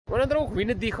وانا دروك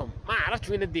وين نديكم؟ ما عرفتش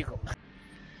وين نديكم.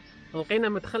 لقينا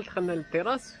مدخل دخلنا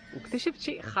للتراس واكتشفت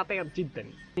شيء خطير جدا.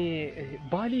 يعني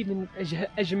بالي من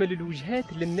اجمل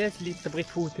الوجهات للناس اللي تبغي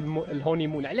تفوت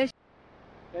الهونيمون. علاش؟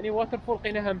 يعني واترفول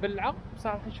لقيناها مبلعه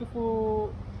بصراحه. شوفوا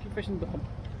كيفاش ندخل.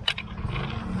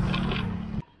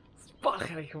 صباح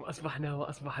الخير عليكم، اصبحنا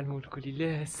واصبح الملك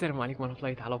لله. السلام عليكم ورحمه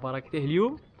الله تعالى وبركاته.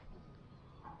 اليوم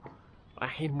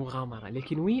رايحين مغامره،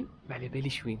 لكن وين؟ ما على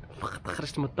باليش وين. فقط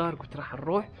خرجت من الدار قلت راح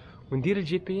نروح وندير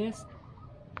الجي بي اس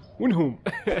ونهوم.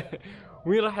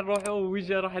 وين راح نروحوا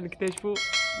وين راح نكتشفوا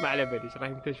ما على باليش. راح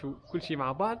نكتشفوا كل شيء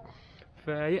مع بعض.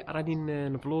 فراني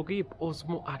نفلوغي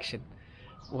باوزمو اكشن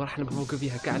وراح نفلوغ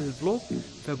فيها كاع الفلوغ.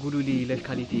 فقولوا لي لا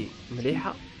الكاليتي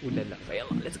مليحه ولا لا.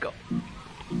 فيلا ليتس جو.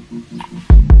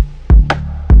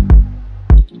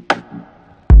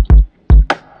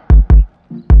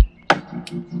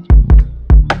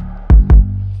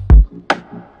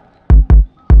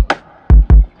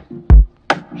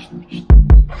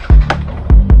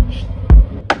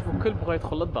 الكل بغى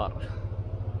يدخل للدار.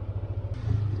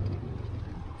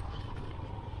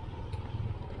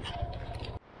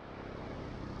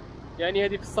 يعني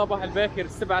هذه في الصباح الباكر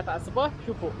 7 تاع الصباح.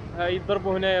 شوفوا هاي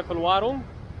يضربوا هنايا في الوارونغ.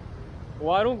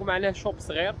 وارونغ معناه شوب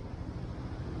صغير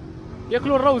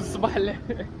ياكلوا الروز الصباح.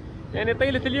 يعني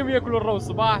طيلة اليوم ياكلوا الروز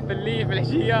صباح في الليل في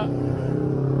العشية.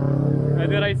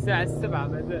 هذه راهي الساعة 7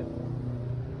 مازال.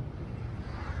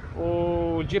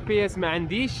 والجي بي اس ما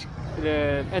عنديش،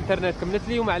 الانترنت كملت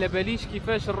لي وما على باليش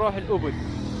كيفاش نروح الأبد.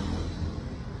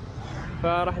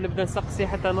 فراح نبدا نسقسي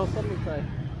حتى نوصل للفاي.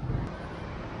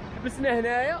 حبسنا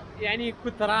هنايا، يعني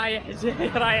كنت رايح جاي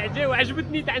رايح جاي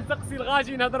وعجبتني تاع نسقسي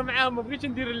الغاجي نهضر معاهم. ما بغيتش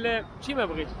ندير شي ما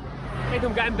بغيتش.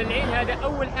 لقيتهم كاع مبلعين. هذا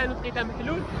اول حانوت لقيتها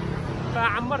محلول.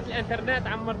 فعمرت الانترنت،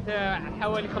 عمرت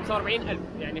حوالي 45,000،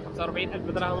 يعني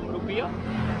 45,000 دراهم اوروبيه.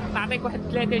 تعطيك واحد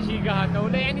 3 جيجا هكا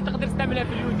ولا، يعني تقدر تستعملها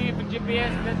في اليوتيوب في الجي بي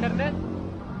اس في الانترنت.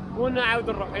 ونعاود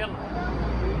نروح. يلا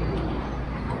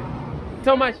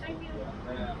سو ماتش.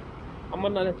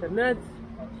 عمرنا الانترنت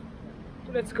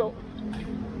ليتس جو.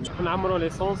 نعمروا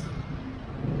ليسونس.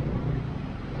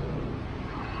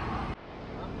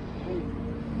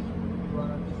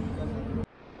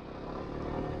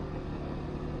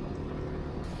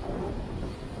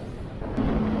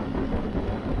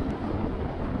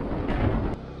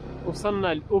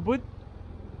 وصلنا لأبد.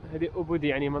 هذه أبد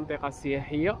يعني منطقة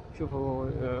سياحية. شوفوا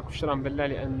كشرة مبلة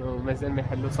لأنه مازال ما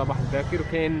يحلوا صباح الباكر،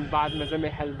 وكاين بعض مازال ما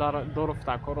يحل ظروف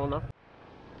تاع كورونا.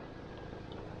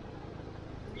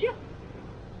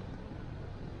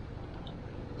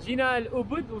 جينا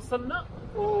لأبد وصلنا.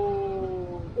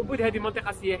 وأبد هذه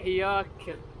منطقة سياحية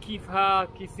كيفها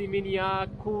كيسيمينيا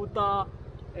كوطا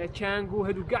تشانغو.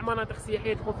 هذو كاع مناطق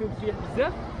سياحية تلقاو فيهم سياح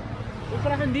بزاف. وش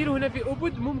راح نديرو هنا في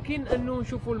أبد؟ ممكن انه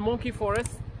نشوفوا المونكي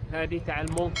فورست. هذه تاع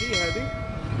المونكي هذه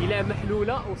الى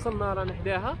محلوله. وصلنا رانا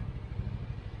حداها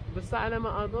بس على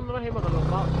ما اظن راهي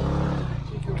مغلوقه.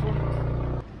 شوفوا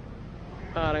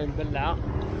راهي مبلعه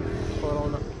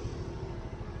كورونا.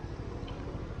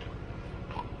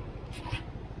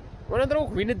 وانا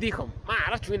دروك وين نديكم؟ ما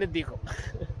عرفتش وين نديكم.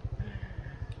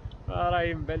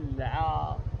 راهي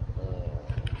مبلعه.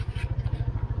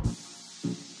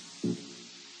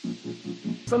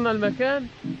 وصلنا المكان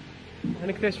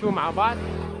هنكتشفوه مع بعض.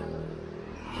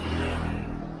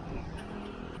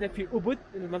 احنا في أبد،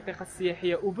 المنطقة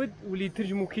السياحية أبد، واللي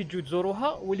ترجموا كي تجوا تزوروها،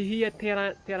 واللي هي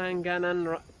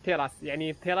تيرانغانان تيراس،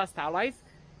 يعني تيراس تاع رايس.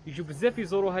 يجوا بزاف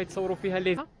يزوروها يتصوروا فيها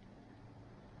لي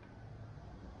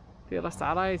تيراس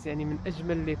تاع رايس. يعني من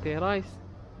أجمل لي تيراس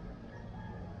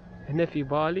هنا في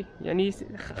بالي. يعني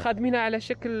خادمينها على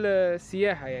شكل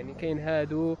سياحة. يعني كاين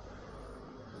هادو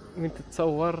وين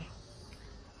تتصور.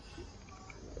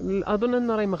 اظن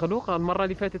انه راهي مغلوقه. المره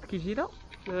اللي فاتت كي جينا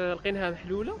لقيناها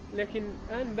محلوله، لكن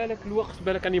الان بالك الوقت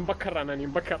بالك راني مبكر. راني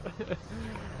مبكر.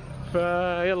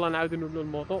 فيلا نعاود نولوا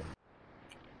الموطو.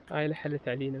 هاي اللي حلت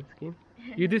علينا مسكين.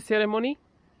 You do ceremony?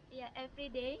 Yeah, every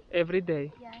day. Every day?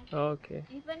 Yeah. Okay.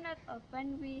 Even not open,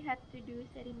 we have to do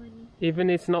ceremony. Even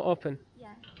it's not open?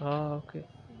 Yeah. Oh, okay.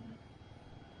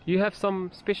 You have some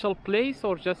special place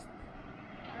or just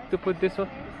to put this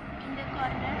one? In the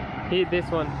corner. Here, this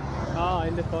one. Ah,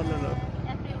 in the corner.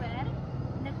 Everywhere.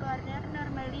 In the corner,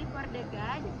 normally for the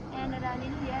God, and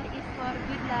running here is for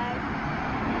good life.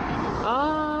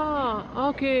 Ah,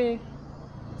 okay.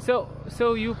 So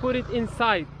you put it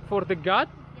inside for the God?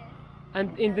 Yes. And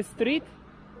in the street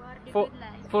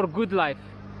For the good life.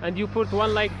 And you put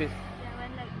one like this. Yeah,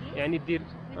 one like this. يعني دير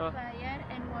With fire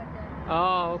and water.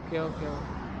 اوكي.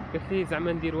 قلت لي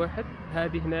زعما ندير واحد.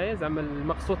 هذه هنايا زعما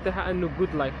المقصود تاعها انه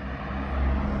جود لايف.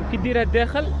 وكي ديرها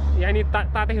الداخل يعني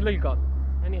تعطيه للقاط.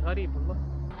 يعني غريب والله.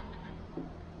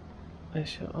 ما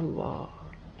شاء الله.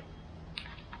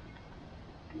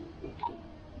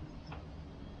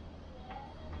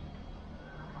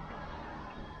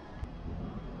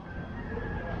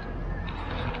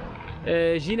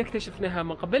 جينا اكتشفناها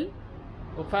من قبل،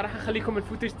 وبصراحة خليكم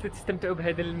الفوتج تستمتعوا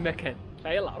بهذا المكان.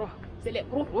 فيلا روح سلام،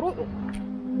 روحوا.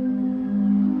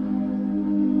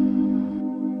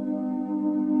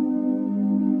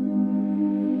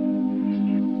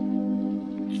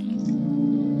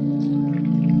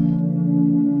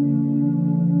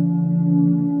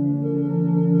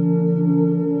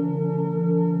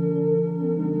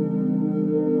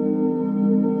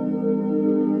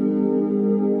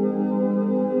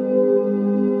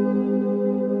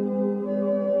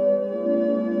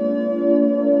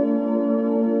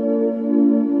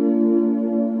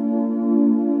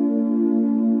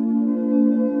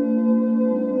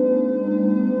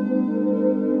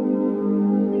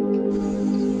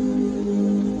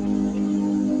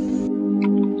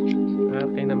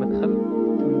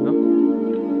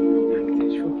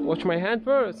 Watch my hand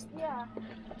first.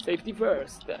 Yeah. Safety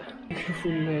first.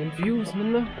 شوفوا الفيوز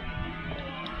منه.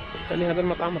 خلي هذا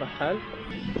المطعم رحال.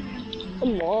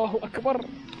 الله أكبر.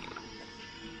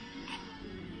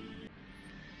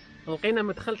 لقينا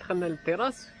مدخل، دخلنا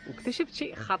للتيراس واكتشفت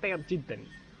شيء خطير جدا،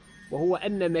 وهو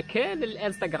أن مكان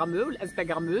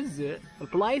الانستغراموز،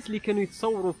 البلايص اللي كانوا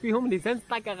يتصوروا فيهم لي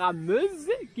انستغراموز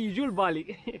كيجوا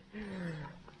لبالي.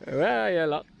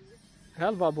 يلا ها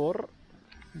البابور،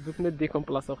 دوك نديكم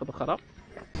بلاصة واحدة أخرى.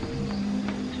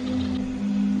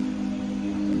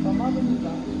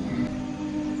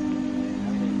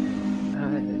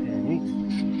 هذا ثاني.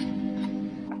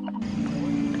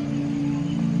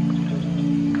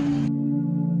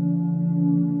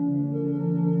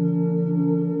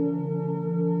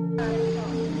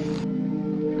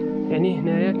 يعني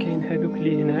هنايا كاين هذوك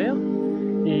اللي هنايا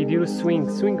يديروا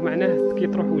السوينغ معناه كي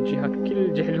تروح وجهك كي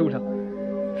الجهة الأولى،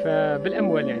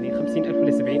 فبالاموال يعني 50,000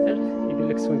 ولا 70,000 يدير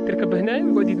لك سوينغ، تركب هنايا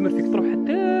ويقعد يدمر فيك، تروح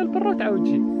حتى لبرا وتعاود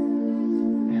تجي.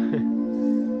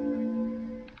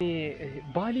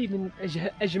 بالي من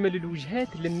اجمل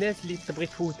الوجهات للناس اللي تبغي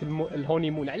تفوت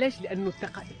الهونيمون. علاش؟ لانه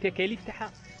التكاليف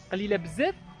تاعها قليله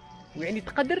بزاف، ويعني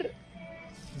تقدر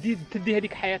تدي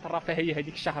هذيك حياه الرفاهيه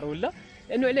هذيك الشهر ولا.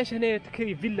 لانه علاش هنايا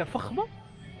تكري فيلا فخمه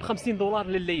ب $50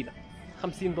 لليله،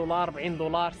 $50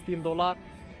 $40 $60.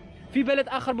 في بلد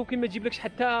اخر ممكن ما تجيبلكش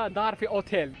حتى دار في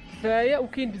اوتيل. فيا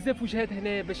وكاين بزاف وجهات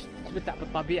هنا باش تتمتع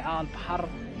بالطبيعه، البحر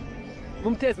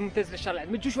ممتاز في الشهر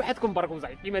العام. ما تجوش وحدكم برك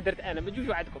وزعيد كيما درت انا، ما تجوش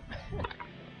وحدكم.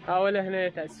 ها ولا هنا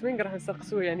تاع السوينغ راح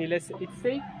نسقسوه يعني لا اتس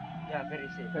سيف. Yeah, very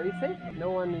safe. Very safe. No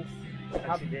one is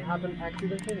happen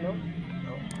accidentally. No.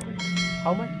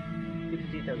 How much?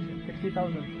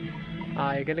 50,000.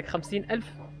 قال لك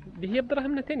 50,000 اللي هي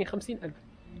بدرهمنا تاني 50,000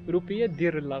 روبيه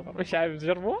دير اللغة. مش عارف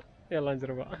تجربوها؟ يلا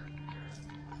نجربها.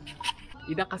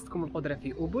 اذا قصدكم القدره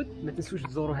في أوبود ما تنسوش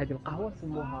تزوروا هذه القهوه،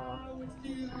 سموها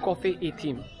كوفي اي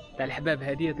تيم تاع الحباب.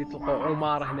 هذه تلقوا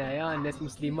عماره هنايا، الناس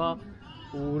مسلمه،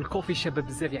 والكوفي شباب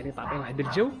بزاف يعني تعطي واحد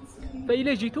الجو.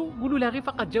 فإلا جيتوا قولوا لها غير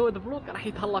فقط جواد فلوق راح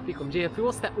يتهلا فيكم. جايه في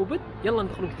وسط أوبود، يلا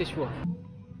ندخلوا نكتشفوها.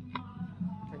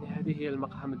 يعني هذه هي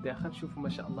المقهى من الداخل. شوفوا ما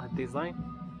شاء الله الديزاين،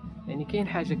 يعني كاين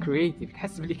حاجه كرييتيف،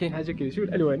 تحس بلي كاين حاجه كذا. شوف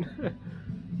الالوان.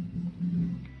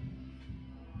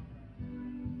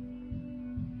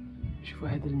 شوفوا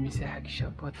هذه المساحه كي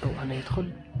شابه، الضوء هنا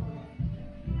يدخل.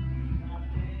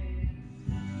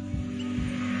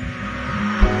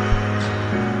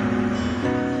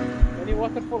 يعني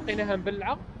واترفول لقيناها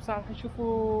مبلعه بصراحه.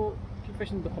 نشوفوا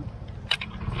كيفاش ندخل.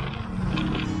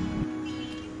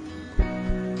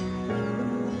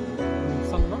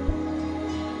 وصلنا،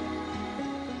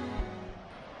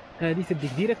 هذه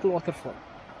تديك ديريكت الواترفول.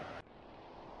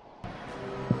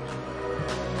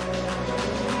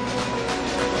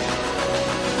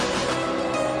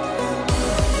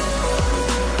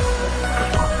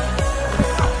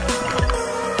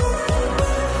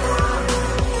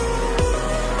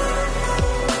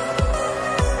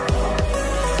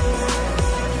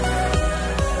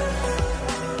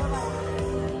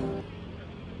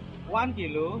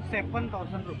 Kilo,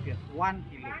 7,000 rupees. 1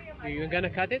 kilo. You gonna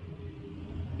cut it?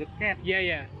 The cat.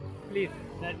 Yeah, please.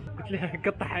 قلت لها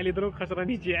قطعها لي دروك خاطر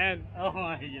راني جيعان. Oh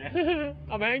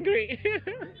yeah. I'm hungry.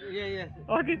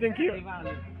 Yeah. Okay, thank you.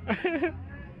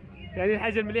 يعني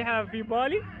الحاجة المليحة في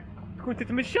بالي تكون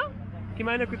تتمشى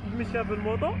كيما أنا كنت نتمشى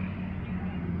بالموطو،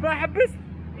 فحبست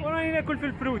وراني ناكل في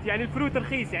الفروت. يعني الفروت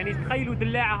رخيص، يعني تخيلوا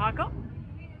دلاعة هكا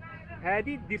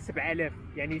هذه دير 7,000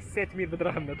 يعني 600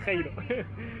 بدرهم، تخيلوا.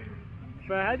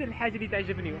 فهذه الحاجه اللي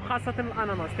تعجبني، وخاصه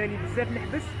الاناناس ثاني بزاف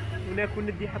نحبس وناكل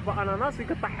ندي حبه اناناس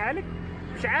ويقطعها لك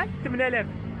بشحال 8,000.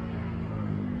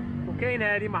 وكاين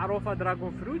هذه معروفه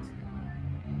دراغون فروت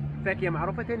فاكهه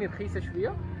معروفه ثاني رخيصه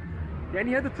شويه،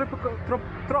 يعني هذا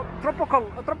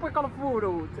تروبيكال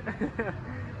فروت.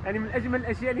 يعني من اجمل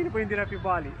الاشياء اللي نبغي نديرها في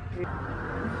بالي.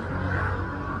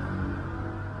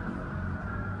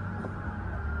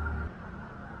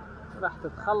 راح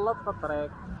تتخلط في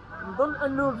الطريق. نظن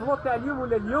انه الفلوق تاع اليوم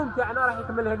ولا اليوم تاعنا راح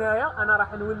يكمل هنايا. انا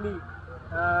راح نولي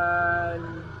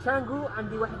تشانغو،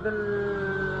 عندي واحد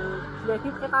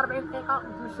 30 دقيقه 40 دقيقه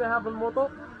نتمشاها بالموطو،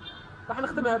 راح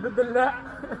نختمها بالدلاع.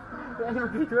 يعني ما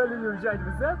كريت والو اليوم، جاعد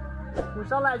بزاف. وان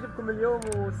شاء الله عجبكم اليوم،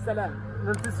 والسلام.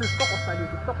 ما تنسوش تقص على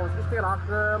اليوتيوب، تقص اشتراك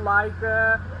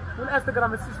لايك،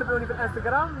 والانستغرام ما تنسوش تابعوني في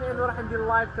الانستغرام لانه راح ندير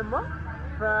لايف تما.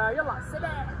 فيلا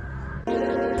سلام.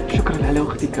 شكرا على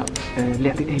وقتك اللي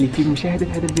عطيته لي في مشاهدة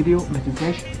هذا الفيديو. ما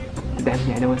تنساش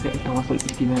تدعمني على وسائل التواصل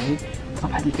الاجتماعي،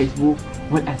 صفحة الفيسبوك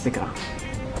والانستغرام.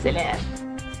 سلام.